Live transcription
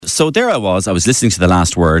So there I was listening to The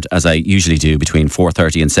Last Word, as I usually do, between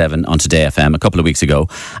 4:30 and 7 on Today FM a couple of weeks ago.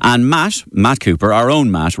 And Matt Cooper, our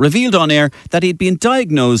own Matt, revealed on air that he'd been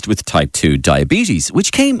diagnosed with type 2 diabetes,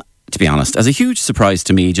 which came, to be honest, as a huge surprise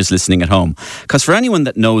to me just listening at home. Because for anyone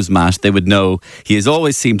that knows Matt, they would know he has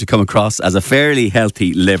always seemed to come across as a fairly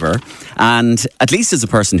healthy liver, and at least as a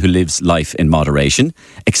person who lives life in moderation,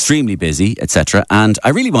 extremely busy, etc. And I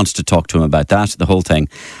really wanted to talk to him about that, the whole thing.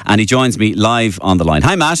 And he joins me live on the line.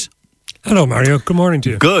 Hi, Matt. Hello, Mario. Good morning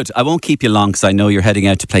to you. Good. I won't keep you long because I know you're heading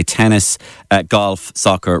out to play tennis, golf,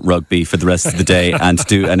 soccer, rugby for the rest of the day and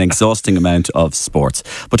do an exhausting amount of sports.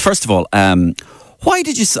 But first of all, why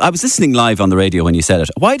did you... I was listening live on the radio when you said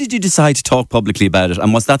it. Why did you decide to talk publicly about it?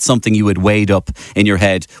 And was that something you had weighed up in your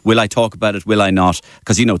head? Will I talk about it? Will I not?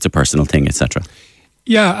 Because you know it's a personal thing, etc.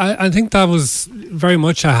 Yeah, I think that was very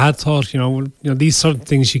much I had thought, you know, these sort of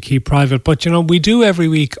things you keep private. But, we do every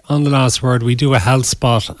week on The Last Word, we do a health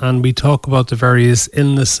spot and we talk about the various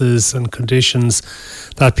illnesses and conditions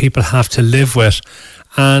that people have to live with.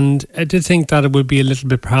 And I did think that it would be a little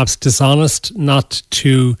bit perhaps dishonest not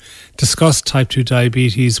to discuss type 2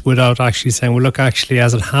 diabetes without actually saying, well, look, actually,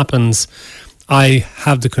 as it happens, I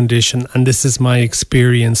have the condition and this is my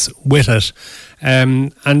experience with it.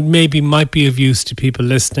 And maybe might be of use to people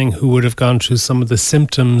listening who would have gone through some of the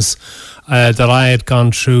symptoms that I had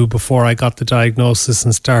gone through before I got the diagnosis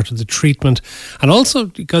and started the treatment. And also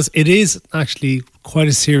because it is actually quite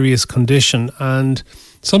a serious condition, and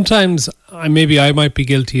sometimes I might be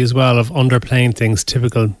guilty as well of underplaying things,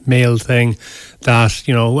 typical male thing that,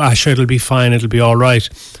 sure, it'll be fine, it'll be all right.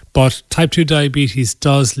 But type 2 diabetes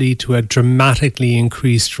does lead to a dramatically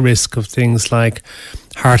increased risk of things like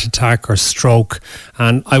heart attack or stroke.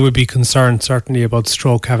 And I would be concerned certainly about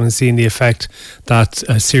stroke, having seen the effect that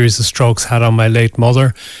a series of strokes had on my late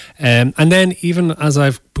mother. And then even as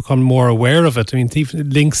I've become more aware of it, it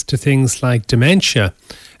links to things like dementia.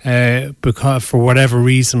 Because for whatever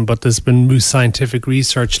reason, but there's been new scientific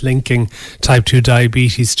research linking type 2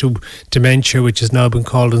 diabetes to dementia, which has now been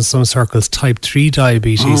called in some circles type 3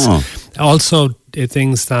 diabetes. Also,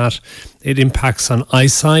 things that it impacts on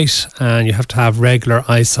eyesight, and you have to have regular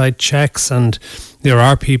eyesight checks, and there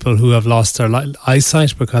are people who have lost their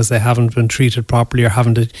eyesight because they haven't been treated properly or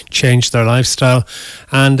haven't changed their lifestyle.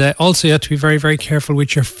 And also you have to be very, very careful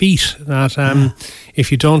with your feet, that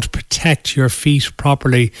if you don't protect your feet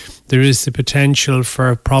properly, there is the potential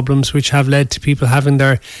for problems which have led to people having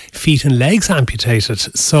their feet and legs amputated.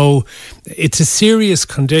 So it's a serious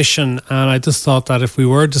condition, and I just thought that if we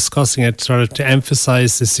were discussing it sort of to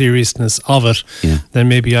emphasise the seriousness of it, then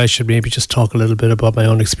maybe I should just talk a little bit about my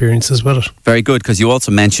own experiences with it. Very good, because you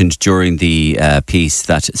also mentioned during the piece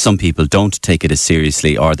that some people don't take it as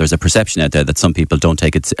seriously, or there's a perception out there that some people don't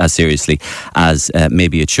take it as seriously as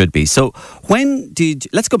maybe it should be. So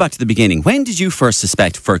let's go back to the beginning. When did you first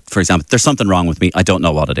suspect, for example, there's something wrong with me, I don't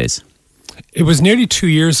know what it is? It was nearly 2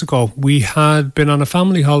 years ago. We had been on a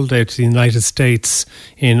family holiday to the United States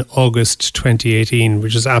in August 2018,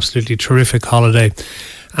 which is an absolutely terrific holiday.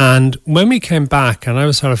 And when we came back, and I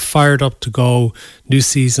was sort of fired up to go, new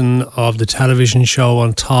season of the television show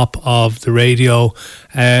on top of the radio,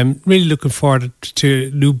 really looking forward to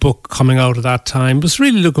a new book coming out at that time, was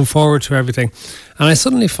really looking forward to everything. And I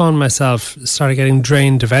suddenly found myself started getting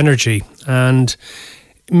drained of energy, and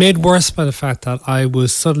made worse by the fact that I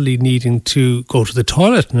was suddenly needing to go to the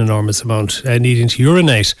toilet an enormous amount, needing to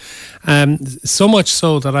urinate. So much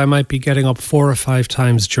so that I might be getting up 4 or 5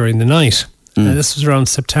 times during the night. This was around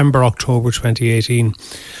September, October 2018.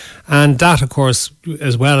 And that, of course,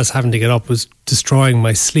 as well as having to get up, was destroying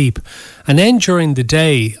my sleep. And then during the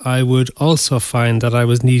day, I would also find that I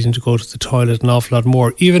was needing to go to the toilet an awful lot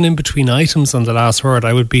more. Even in between items on The Last Word,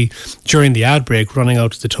 I would be, during the ad break, running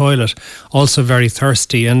out to the toilet, also very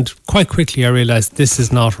thirsty. And quite quickly, I realised this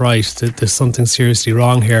is not right, that there's something seriously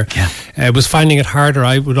wrong here. I was finding it harder.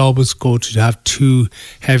 I would always go to have 2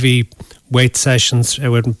 heavy weight sessions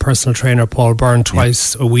with personal trainer Paul Byrne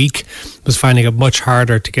twice a week. Was finding it much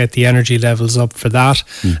harder to get the energy levels up for that.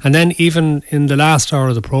 And then even in the last hour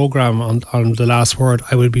of the programme on The Last Word,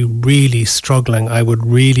 I would be really struggling. I would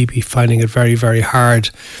really be finding it very, very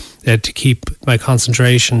hard to keep my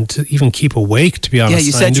concentration, to even keep awake, to be honest. Yeah,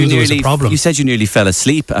 you said you nearly fell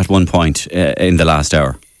asleep at one point in the last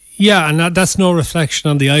hour. Yeah, and that's no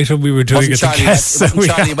reflection on the item we were doing at the guests. It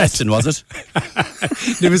wasn't Charlie Weston, was it?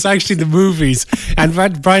 It was actually the movies. And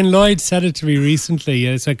Brian Lloyd said it to me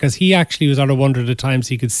recently, because he actually was on one of the times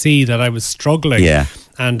he could see that I was struggling. Yeah.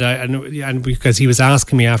 And because he was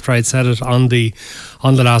asking me after I'd said it on the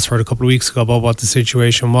last word a couple of weeks ago about what the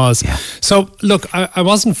situation was. Yeah. So look, I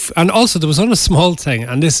wasn't, and also there was on a small thing,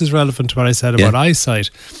 and this is relevant to what I said about eyesight.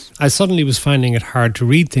 I suddenly was finding it hard to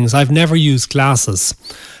read things. I've never used glasses.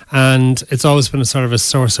 And it's always been a sort of a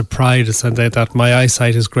source of pride that my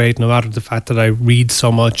eyesight is great, no matter the fact that I read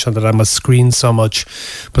so much and that I must screen so much.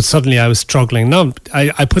 But suddenly I was struggling. Now,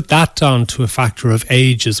 I put that down to a factor of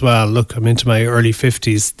age as well. Look, I'm into my early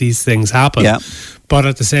 50s. These things happen. Yeah. But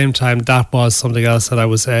at the same time, that was something else that I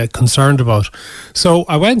was concerned about. So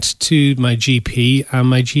I went to my GP, and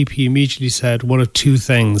my GP immediately said one of two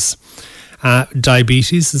things.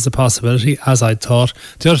 Diabetes is a possibility, as I thought.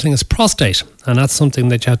 The other thing is prostate, and that's something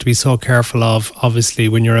that you have to be so careful of, obviously,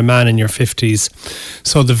 when you're a man in your 50s.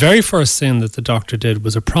 So the very first thing that the doctor did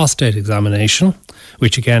was a prostate examination,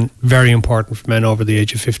 which, again, very important for men over the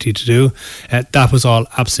age of 50 to do. That was all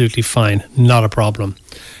absolutely fine, not a problem.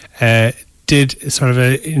 Did sort of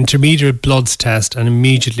an intermediate bloods test and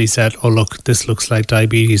immediately said, oh, look, this looks like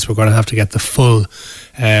diabetes. We're going to have to get the full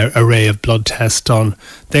array of blood tests done.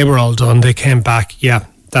 They were all done. They came back. Yeah,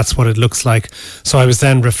 that's what it looks like. So I was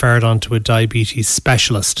then referred on to a diabetes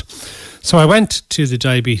specialist. So I went to the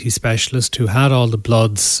diabetes specialist who had all the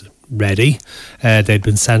bloods ready. They'd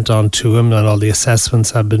been sent on to him and all the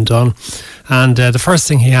assessments had been done. And the first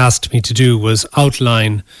thing he asked me to do was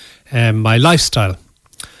outline my lifestyle.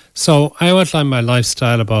 So I outlined my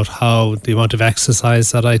lifestyle about how the amount of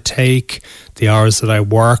exercise that I take, the hours that I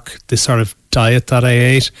work, the sort of diet that I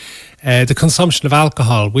ate, the consumption of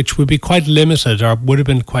alcohol, which would be quite limited, or would have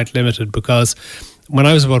been quite limited, because when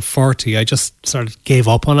I was about 40, I just sort of gave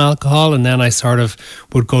up on alcohol, and then I sort of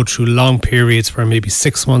would go through long periods for maybe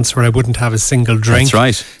 6 months where I wouldn't have a single drink. That's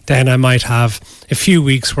right. Then I might have a few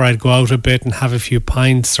weeks where I'd go out a bit and have a few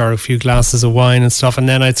pints or a few glasses of wine and stuff, and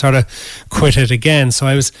then I'd sort of quit it again. So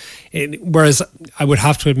whereas I would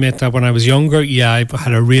have to admit that when I was younger, yeah, I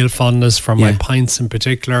had a real fondness for my pints in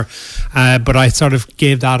particular, but I sort of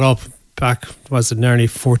gave that up back, was it nearly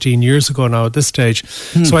 14 years ago now at this stage.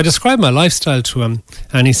 So I described my lifestyle to him,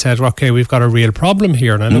 and he said, okay, we've got a real problem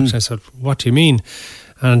here. And I looked and I said, what do you mean?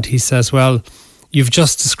 And he says, well, you've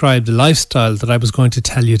just described the lifestyle that I was going to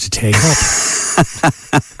tell you to take up.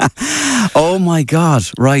 Oh my God,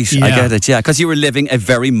 right, yeah. I get it, yeah, because you were living a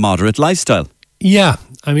very moderate lifestyle. Yeah,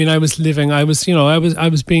 I mean, I was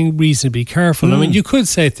being reasonably careful. I mean, you could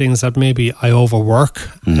say things that maybe I overwork,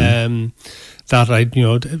 that I,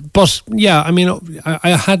 but yeah, I mean,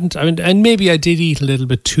 I hadn't, and maybe I did eat a little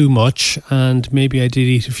bit too much, and maybe I did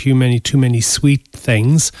eat too many sweet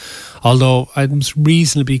things, although I was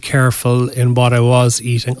reasonably careful in what I was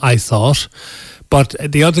eating, I thought. But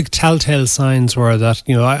the other telltale signs were that,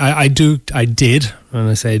 I did, and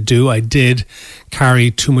I say I did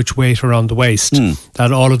carry too much weight around the waist.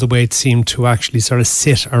 That all of the weight seemed to actually sort of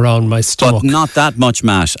sit around my stomach. But not that much,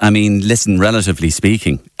 Matt. I mean, listen, relatively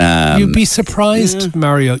speaking. You'd be surprised,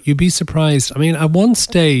 Mario. You'd be surprised. I mean, at one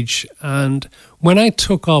stage, and when I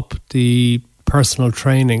took up the personal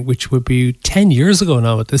training, which would be 10 years ago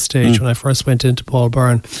now at this stage, when I first went into Paul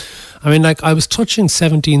Byrne, I mean, I was touching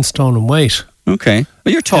 17 stone in weight. Okay.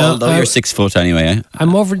 Well, you're tall, though. You're 6 foot anyway. Eh?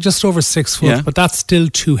 I'm just over 6 foot, but that's still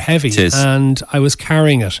too heavy. It is. And I was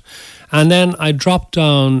carrying it. And then I dropped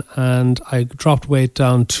down, and I dropped weight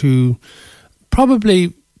down to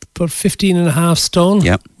probably about 15 and a half stone,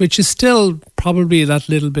 which is still probably that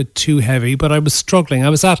little bit too heavy, but I was struggling. I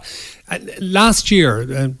was at, last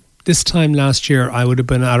year, this time last year, I would have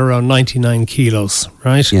been at around 99 kilos,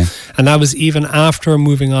 right? Yeah. And that was even after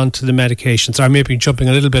moving on to the medications. I may be jumping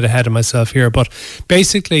a little bit ahead of myself here, but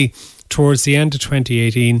basically, towards the end of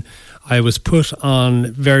 2018, I was put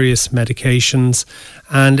on various medications,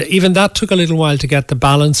 and even that took a little while to get the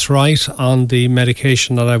balance right on the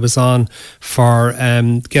medication that I was on for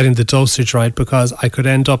getting the dosage right, because I could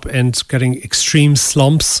end up getting extreme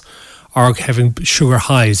slumps or having sugar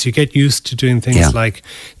highs. You get used to doing things like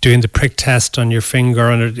doing the prick test on your finger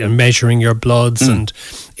and measuring your bloods. And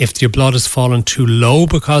if your blood has fallen too low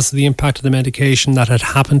because of the impact of the medication, that had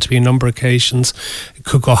happened to me a number of occasions, it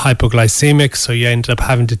could go hypoglycemic, so you end up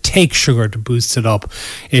having to take sugar to boost it up.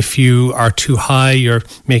 If you are too high, you're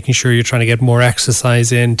making sure you're trying to get more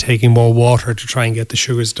exercise in, taking more water to try and get the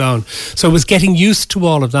sugars down. So it was getting used to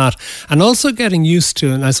all of that, and also getting used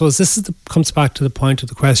to, and I suppose this comes back to the point of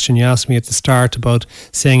the question you asked me at the start about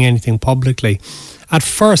saying anything publicly. At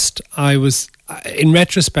first, I was in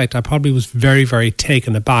retrospect, I probably was very, very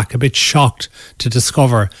taken aback, a bit shocked to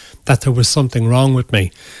discover that there was something wrong with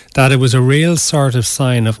me, that it was a real sort of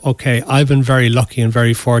sign of, okay, I've been very lucky and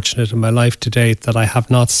very fortunate in my life to date that I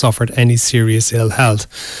have not suffered any serious ill health.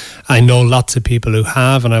 I know lots of people who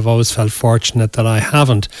have, and I've always felt fortunate that I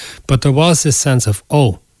haven't. But there was this sense of,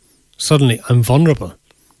 oh, suddenly I'm vulnerable.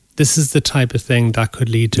 This is the type of thing that could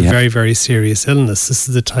lead to very, very serious illness. This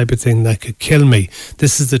is the type of thing that could kill me.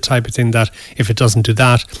 This is the type of thing that, if it doesn't do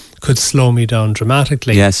that, could slow me down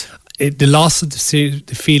dramatically. Yes. The loss of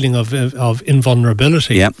the feeling of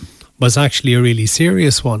invulnerability was actually a really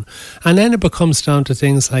serious one. And then it becomes down to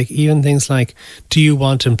things like, do you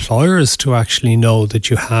want employers to actually know that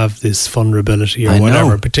you have this vulnerability or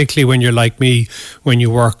whatever, particularly when you're like me, when you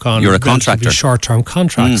work on you're a contractor, short-term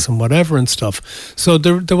contracts and whatever and stuff. So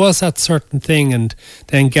there was that certain thing, and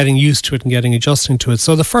then getting used to it and adjusting to it.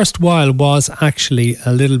 So the first while was actually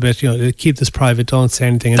a little bit, keep this private, don't say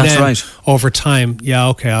anything. And that's then right. Over time,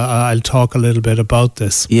 I'll talk a little bit about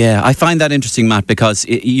this. Yeah, I find that interesting, Matt, because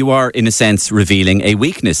you are, in a sense, revealing a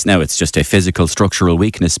weakness. Now, it's just a physical, structural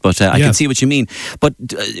weakness, but I can see what you mean. But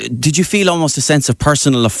did you feel almost a sense of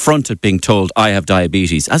personal affront at being told, I have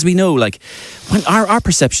diabetes? As we know, like, when our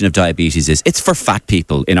perception of diabetes is, it's for fat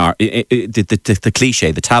people, in our the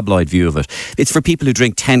cliche, the tabloid view of it. It's for people who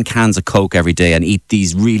drink 10 cans of Coke every day and eat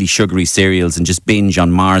these really sugary cereals and just binge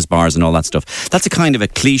on Mars bars and all that stuff. That's a kind of a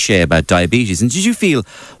cliche about diabetes. And did you feel,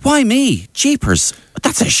 why me? Jeepers,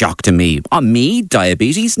 that's a shock to me. Me,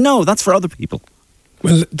 diabetes? No, that's for other people.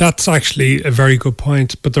 Well, that's actually a very good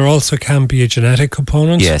point, but there also can be a genetic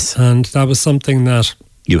component. Yes. And that was something that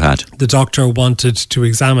you had. The doctor wanted to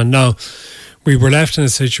examine. Now, we were left in a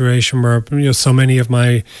situation where, so many of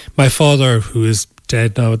my father, who is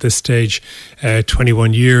dead now at this stage,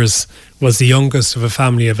 21 years, was the youngest of a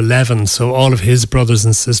family of 11. So all of his brothers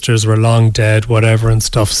and sisters were long dead, whatever and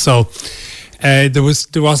stuff. So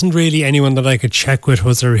there wasn't really anyone that I could check with.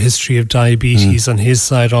 Was there a history of diabetes on his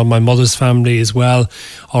side? All my mother's family as well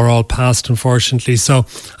are all passed, unfortunately. So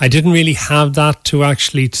I didn't really have that to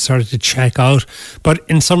actually sort of to check out. But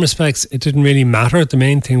in some respects, it didn't really matter. The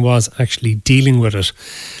main thing was actually dealing with it.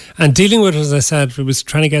 And dealing with it, as I said, it was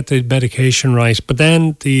trying to get the medication right. But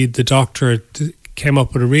then the doctor came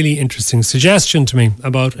up with a really interesting suggestion to me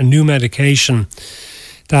about a new medication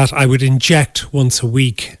that I would inject once a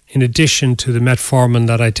week in addition to the metformin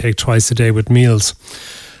that I take twice a day with meals.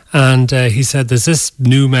 And he said, there's this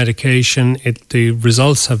new medication. The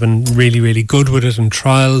results have been really, really good with it in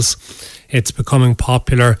trials. It's becoming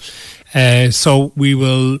popular. So we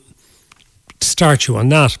will start you on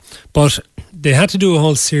that. But they had to do a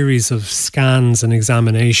whole series of scans and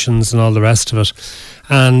examinations and all the rest of it.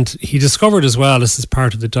 And he discovered as well, this is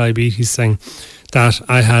part of the diabetes thing, that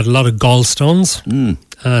I had a lot of gallstones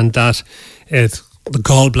and that the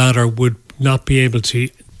gallbladder would not be able to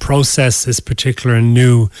process this particular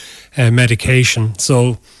new medication.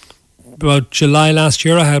 So about July last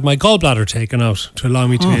year, I had my gallbladder taken out to allow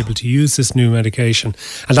me to be able to use this new medication.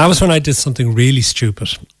 And that was when I did something really stupid.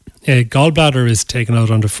 Gallbladder is taken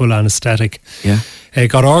out under full anaesthetic. Yeah. It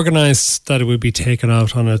got organised that it would be taken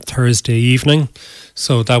out on a Thursday evening.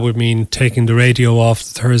 So that would mean taking the radio off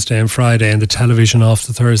the Thursday and Friday and the television off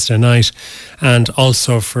the Thursday night. And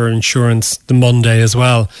also for insurance, the Monday as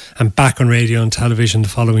well. And back on radio and television the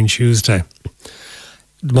following Tuesday.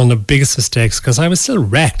 One of the biggest mistakes, because I was still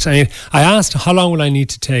wrecked. I asked, how long will I need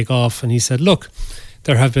to take off? And he said, look,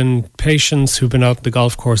 there have been patients who've been out on the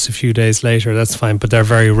golf course a few days later, that's fine, but they're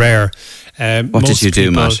very rare. What did you do,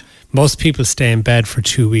 Matt? Most people stay in bed for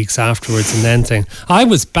 2 weeks afterwards and then think, I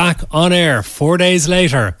was back on air 4 days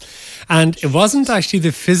later. And it wasn't actually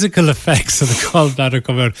the physical effects of the gallbladder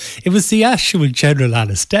coming out. It was the actual general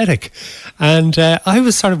anaesthetic. And I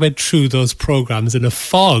was sort of went through those programs in a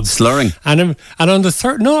fog. Slurring. And on the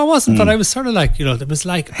third, no, I wasn't, but I was sort of like, there was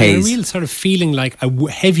like a real sort of feeling like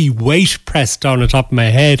a heavy weight pressed down on top of my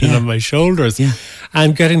head and on my shoulders. Yeah.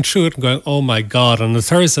 And getting through it and going, oh my God. On the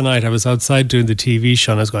Thursday night, I was outside doing the TV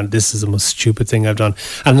show and I was going, this is the most stupid thing I've done.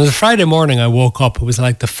 And on the Friday morning, I woke up, it was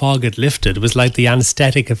like the fog had lifted. It was like the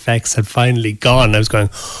anaesthetic effects had finally gone. I was going,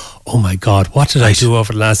 oh my God, what did I do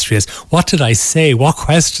over the last 3 years? What did I say? What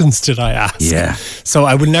questions did I ask? Yeah. So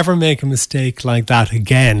I would never make a mistake like that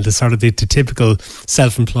again. The sort of the typical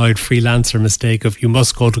self-employed freelancer mistake of you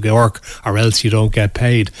must go to work or else you don't get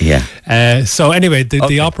paid. Yeah. So anyway,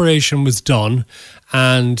 the operation was done.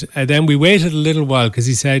 And then we waited a little while because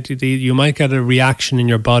he said you might get a reaction in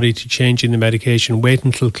your body to changing the medication. Wait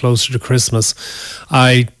until closer to Christmas.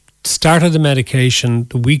 I started the medication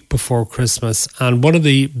the week before Christmas, and one of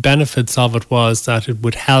the benefits of it was that it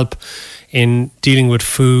would help in dealing with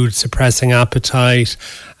food, suppressing appetite,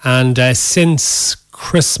 and since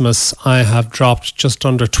Christmas I have dropped just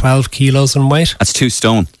under 12 kilos in weight. That's 2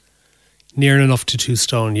 stone. Near enough to 2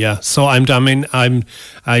 stone, yeah. So I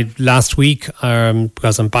last week,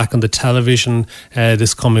 because I'm back on the television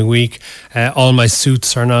this coming week, all my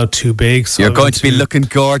suits are now too big. So you're going to be looking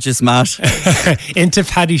gorgeous, Matt. Into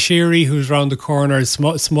Paddy Sheary, who's around the corner,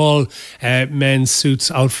 small men's suits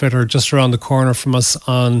outfitter just around the corner from us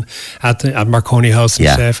at Marconi House in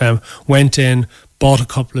FM. Went in, bought a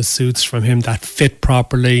couple of suits from him that fit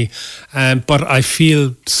properly, but I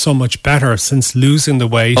feel so much better since losing the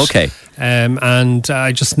weight. Okay. And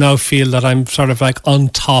I just now feel that I'm sort of like on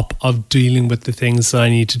top of dealing with the things that I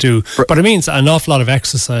need to do. But it means an awful lot of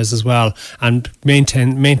exercise as well, and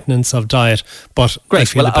maintenance of diet. But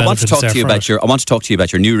great. Well, I want to talk to you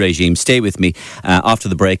about your new regime. Stay with me. After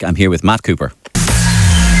the break, I'm here with Matt Cooper.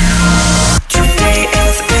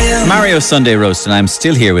 Mario's Sunday Roast, and I'm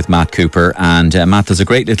still here with Matt Cooper. And Matt, there's a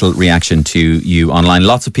great little reaction to you online.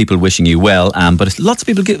 Lots of people wishing you well, but lots of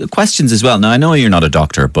people give questions as well. Now, I know you're not a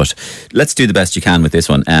doctor, but let's do the best you can with this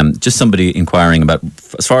one. Just somebody inquiring about,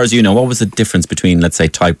 as far as you know, what was the difference between, let's say,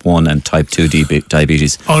 type 1 and type 2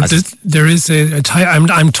 diabetes? There is a type.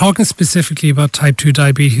 I'm talking specifically about type 2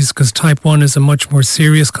 diabetes because type 1 is a much more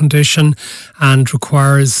serious condition and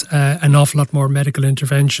requires an awful lot more medical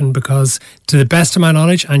intervention because, to the best of my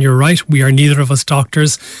knowledge, and you're right, we are neither of us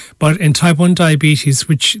doctors, but in type 1 diabetes,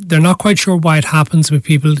 which they're not quite sure why it happens with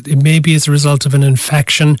people, it may be as a result of an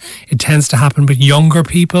infection. It tends to happen with younger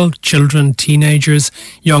people, children, teenagers,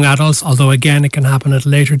 young adults, although again it can happen at a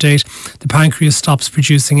later date. The pancreas stops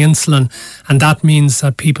producing insulin, and that means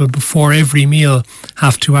that people before every meal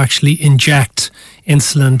have to actually inject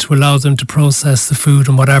insulin to allow them to process the food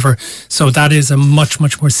and whatever. So that is a much,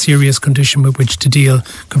 much more serious condition with which to deal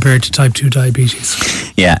compared to type 2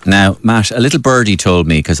 diabetes. Yeah. Now, Matt, a little birdie told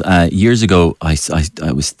me, because years ago I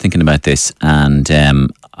was thinking about this, and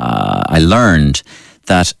I learned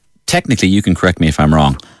that technically, you can correct me if I'm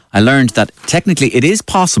wrong, I learned that technically it is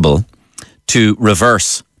possible to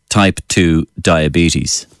reverse type 2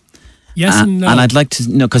 diabetes. Yes and no. And I'd like to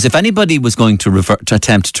know, because if anybody was going to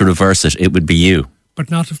attempt to reverse it, it would be you.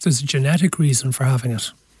 But not if there's a genetic reason for having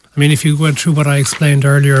it. I mean, if you went through what I explained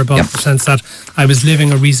earlier about the sense that I was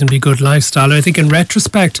living a reasonably good lifestyle, I think in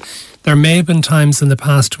retrospect, there may have been times in the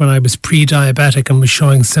past when I was pre-diabetic and was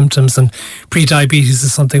showing symptoms, and pre-diabetes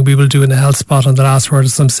is something we will do in the health spot on the last word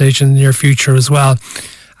at some stage in the near future as well.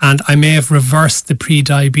 And I may have reversed the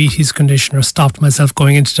pre-diabetes condition or stopped myself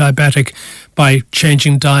going into diabetic by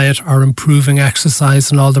changing diet or improving exercise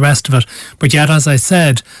and all the rest of it. But yet, as I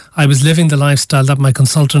said, I was living the lifestyle that my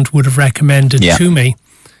consultant would have recommended to me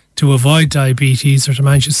to avoid diabetes or to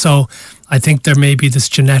manage. So I think there may be this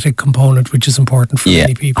genetic component which is important for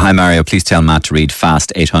many people. Hi Mario, please tell Matt to read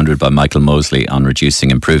Fast 800 by Michael Mosley on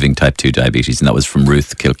reducing, improving type 2 diabetes, and that was from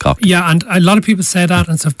Ruth Kilcock. Yeah, and a lot of people say that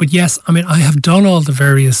and stuff, but yes, I mean, I have done all the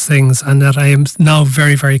various things, and that I am now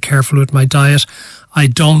very, very careful with my diet. I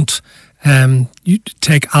don't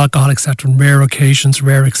take alcohol except on rare occasions,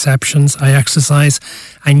 rare exceptions. I exercise,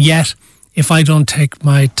 and yet if I don't take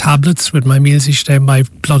my tablets with my meals each day, my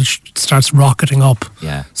blood starts rocketing up.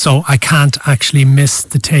 Yeah. So I can't actually miss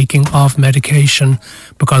the taking of medication,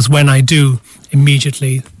 because when I do,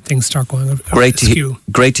 immediately things start going askew.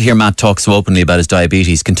 Great to hear Matt talk so openly about his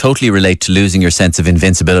diabetes. Can totally relate to losing your sense of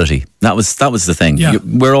invincibility. That was the thing. Yeah.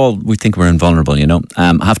 We think we're invulnerable, you know.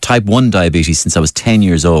 I have type 1 diabetes since I was 10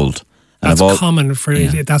 years old. And that's common for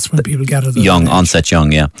that's when people get it. Onset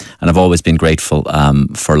young, yeah. And I've always been grateful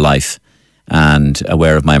for life and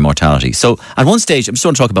aware of my mortality. So at one stage, I just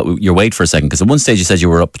want to talk about your weight for a second, because at one stage you said you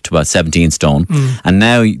were up to about 17 stone, and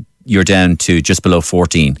now you're down to just below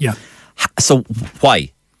 14. Yeah. So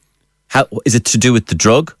why? How is it to do with the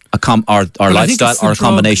drug, or lifestyle, or a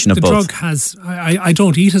combination of both? The drug has. I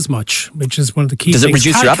don't eat as much, which is one of the key things. Does it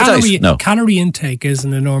reduce your appetite? No. Calorie intake is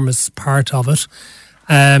an enormous part of it.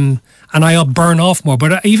 And I burn off more.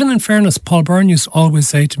 But even in fairness, Paul Byrne used to always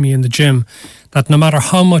say to me in the gym that no matter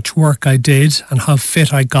how much work I did and how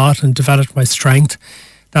fit I got and developed my strength,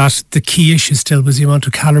 that the key issue still was the amount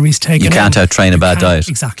of calories taken. You can't out-train a bad diet.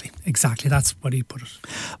 Exactly. That's what he put it.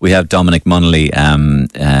 We have Dominic Munnelly,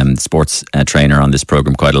 sports trainer, on this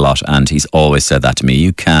programme quite a lot, and he's always said that to me.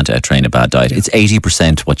 You can't out-train a bad diet. Yeah. It's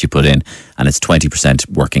 80% what you put in, and it's 20%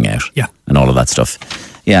 working out. Yeah. And all of that stuff.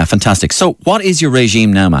 Yeah, fantastic. So what is your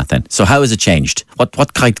regime now, Matt, then? So how has it changed?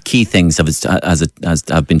 What kind of key things have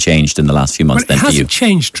been changed in the last few months then for you? It hasn't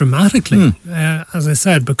changed dramatically, as I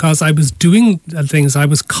said, because I was doing things, I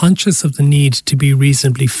was conscious of the need to be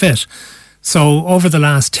reasonably fit. So over the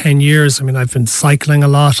last 10 years, I mean, I've been cycling a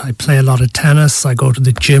lot. I play a lot of tennis. I go to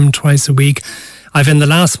the gym twice a week. I've in the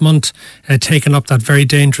last month taken up that very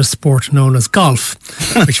dangerous sport known as golf,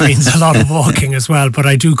 which means a lot of walking as well. But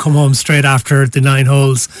I do come home straight after the 9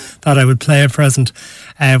 holes that I would play at present,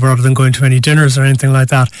 rather than going to any dinners or anything like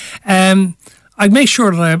that. I make sure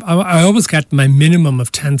that I always get my minimum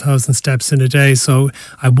of 10,000 steps in a day. So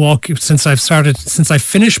I walk since I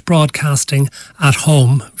finished broadcasting at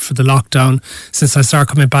home for the lockdown, since I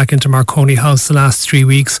started coming back into Marconi House the last 3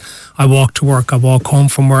 weeks. I walk to work, I walk home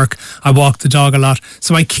from work, I walk the dog a lot.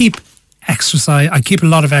 So I keep exercise. I keep a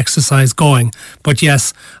lot of exercise going. But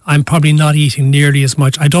yes, I'm probably not eating nearly as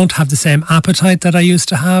much. I don't have the same appetite that I used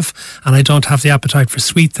to have, and I don't have the appetite for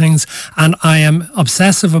sweet things. And I am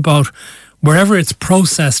obsessive about wherever it's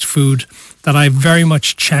processed food, that I very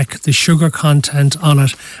much check the sugar content on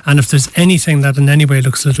it. And if there's anything that in any way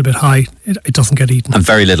looks a little bit high, it doesn't get eaten. And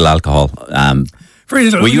very little alcohol. Very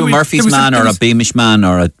little. Were you a Murphy's man or a Beamish man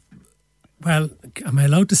or a... Well, am I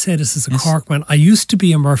allowed to say this as a Cork man? I used to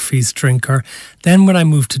be a Murphy's drinker. Then when I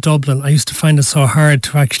moved to Dublin, I used to find it so hard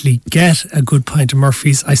to actually get a good pint of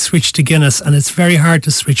Murphy's. I switched to Guinness, and it's very hard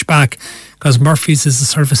to switch back because Murphy's is a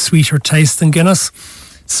sort of a sweeter taste than Guinness.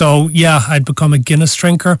 So, yeah, I'd become a Guinness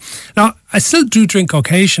drinker. Now, I still do drink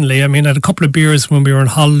occasionally. I mean, I had a couple of beers when we were on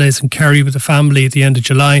holidays in Kerry with the family at the end of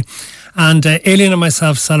July. And Aileen and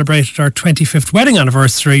myself celebrated our 25th wedding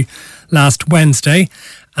anniversary last Wednesday.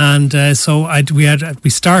 And so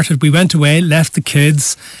we went away, left the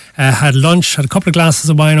kids, had lunch, had a couple of glasses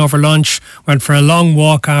of wine over lunch, went for a long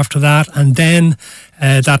walk after that, and then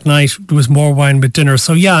that night there was more wine with dinner.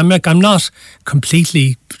 So yeah, I'm not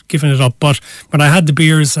completely giving it up, but when I had the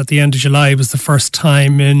beers at the end of July, it was the first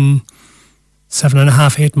time in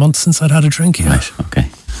 7.5, 8 months since I'd had a drink. Yeah. Right, okay.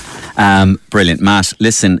 Brilliant. Matt,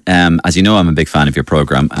 listen, as you know, I'm a big fan of your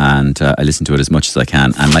programme, and I listen to it as much as I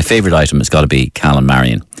can, and my favourite item has got to be Cal and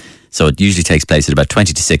Marion. So it usually takes place at about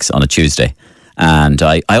 20 to 6 on a Tuesday, and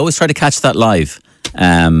I always try to catch that live,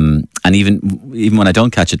 and even when I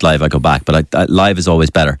don't catch it live I go back, but live is always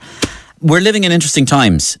better. We're living in interesting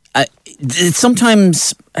times.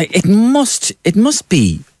 Sometimes it must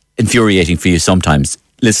be infuriating for you sometimes,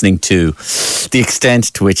 listening to the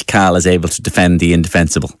extent to which Cal is able to defend the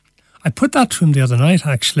indefensible. I put that to him the other night,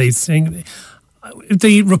 actually, saying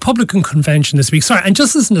the Republican convention this week. Sorry, and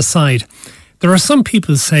just as an aside, there are some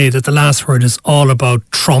people who say that the last word is all about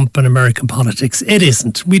Trump and American politics. It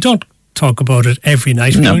isn't. We don't talk about it every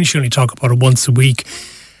night. We only talk about it once a week.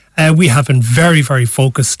 We have been very, very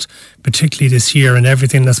focused, particularly this year, and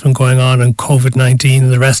everything that's been going on in COVID-19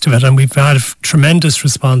 and the rest of it. And we've had a tremendous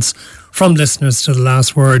response from listeners to the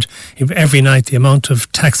last word. Every night, the amount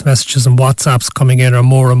of text messages and WhatsApps coming in are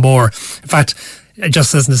more and more. In fact,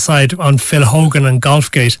 just as an aside, on Phil Hogan and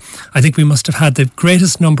Golfgate, I think we must have had the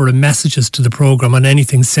greatest number of messages to the programme on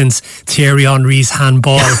anything since Thierry Henry's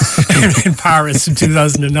handball in Paris in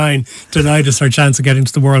 2009 denied us our chance of getting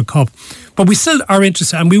to the World Cup. But we still are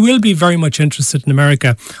interested, and we will be very much interested in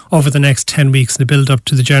America over the next 10 weeks in the build-up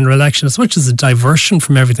to the general election, as much as a diversion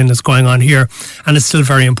from everything that's going on here, and it's still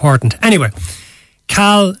very important. Anyway,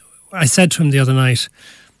 Cal, I said to him the other night,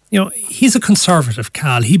 you know, he's a conservative,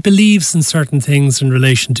 Cal. He believes in certain things in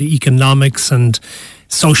relation to economics and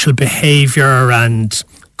social behaviour and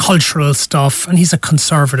cultural stuff, and he's a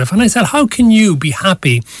conservative. And I said, how can you be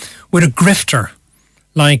happy with a grifter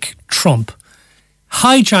like Trump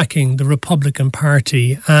hijacking the Republican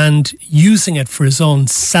Party and using it for his own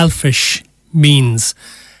selfish means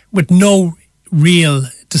with no real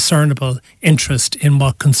discernible interest in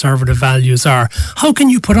what conservative values are? How can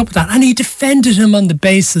you put up with that? And he defended him on the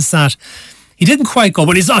basis that he didn't quite go,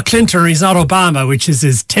 well, he's not Clinton or he's not Obama, which is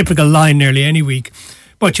his typical line nearly any week.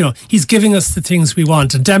 But, you know, he's giving us the things we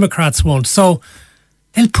want and Democrats won't. So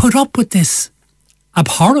they'll put up with this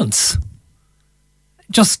abhorrence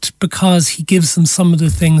just because he gives them some of the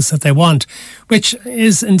things that they want, which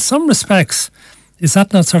is, in some respects, is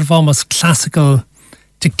that not sort of almost classical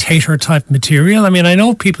dictator type material? I mean, I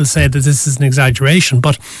know people say that this is an exaggeration,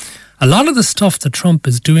 but a lot of the stuff that Trump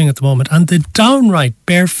is doing at the moment and the downright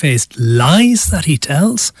barefaced lies that he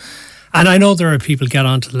tells, and I know there are people get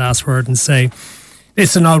on to the last word and say,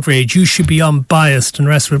 it's an outrage, you should be unbiased and the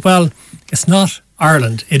rest of it. Well, it's not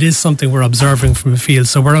Ireland. It is something we're observing from a field,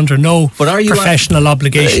 so we're under no professional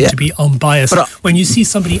obligation to be unbiased when you see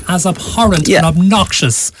somebody as abhorrent and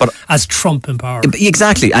obnoxious as Trump in power.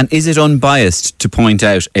 Exactly, and is it unbiased to point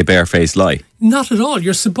out a barefaced lie? Not at all.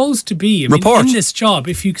 You're supposed to be. In this job,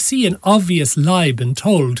 if you see an obvious lie been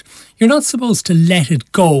told, you're not supposed to let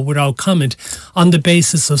it go without comment on the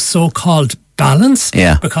basis of so-called balance.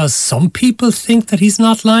 Yeah. Because some people think that he's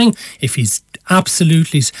not lying. If he's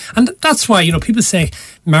absolutely... And that's why, people say,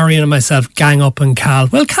 Marion and myself gang up on Cal.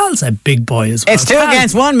 Well, Cal's a big boy as well. It's 2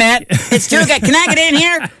 against 1, Matt. It's 2 against... Can I get in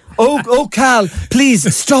here? Oh, Cal,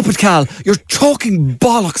 please stop it, Cal. You're talking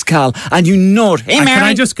bollocks, Cal, and you know it. Hey,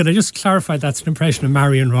 Marion. Could I just clarify that's an impression of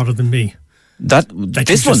Marion rather than me? That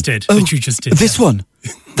you just did. This one.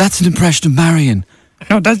 That's an impression of Marion.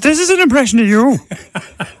 No, this is an impression of you.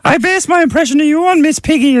 I base my impression of you on Miss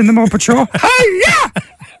Piggy in the Muppet Show.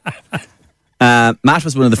 Yeah! Matt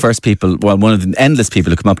was one of the first people, one of the endless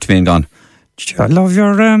people who come up to me and gone, I love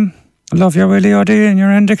your Willie O'D and your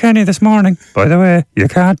Enda Kenny this morning. By the way, you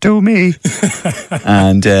can't do me.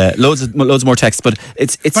 And loads more texts, but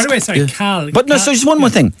it's... By the way, sorry, Cal... But no, so just one more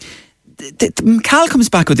thing. Cal comes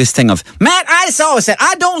back with this thing of, Matt, I just always said,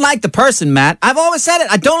 I don't like the person, Matt. I've always said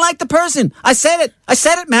it. I don't like the person. I said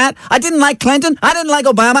it, Matt. I didn't like Clinton. I didn't like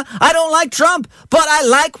Obama. I don't like Trump. But I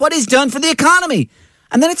like what he's done for the economy.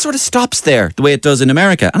 And then it sort of stops there, the way it does in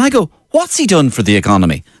America. And I go, what's he done for the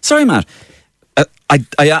economy? Sorry, Matt. I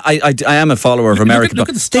am a follower of America. Look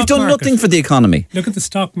at the stock They've done market. Nothing for the economy. Look at the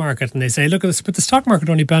stock market, and they say, but the stock market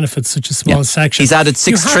only benefits such a small section. He's added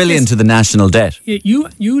 $6 trillion to the national debt.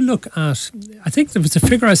 You look at, I think there was a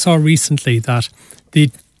figure I saw recently that the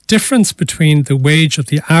difference between the wage of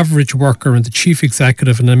the average worker and the chief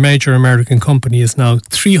executive in a major American company is now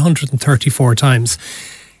 334 times.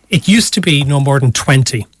 It used to be no more than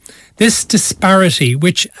 20. This disparity,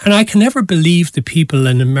 and I can never believe the people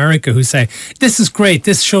in America who say, this is great,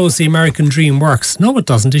 this shows the American dream works. No, it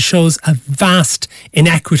doesn't. It shows a vast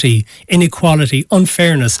inequity, inequality,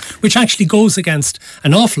 unfairness, which actually goes against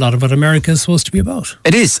an awful lot of what America is supposed to be about.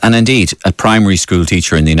 It is, and indeed, a primary school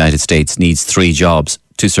teacher in the United States needs 3 jobs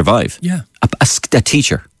to survive. Yeah. A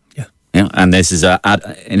teacher. Yeah, and this is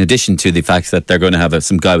in addition to the fact that they're going to have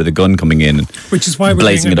some guy with a gun coming in. Which is why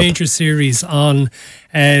we're doing a major series on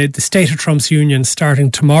the state of Trump's union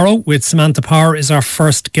starting tomorrow with Samantha Power is our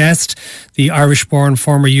first guest, the Irish-born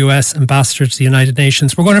former US ambassador to the United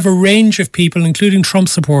Nations. We're going to have a range of people, including Trump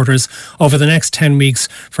supporters, over the next 10 weeks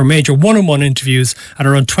for major one-on-one interviews at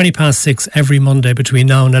around 6:20 every Monday between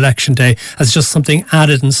now and Election Day as just something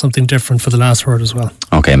added and something different for the last word as well.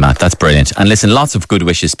 Okay, Matt, that's brilliant. And listen, lots of good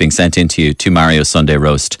wishes being sent into you to Mario's Sunday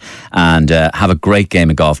Roast, and have a great game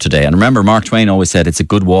of golf today. And remember, Mark Twain always said it's a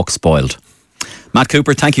good walk spoiled. Matt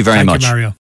Cooper, thank you very much. Thank you, Mario.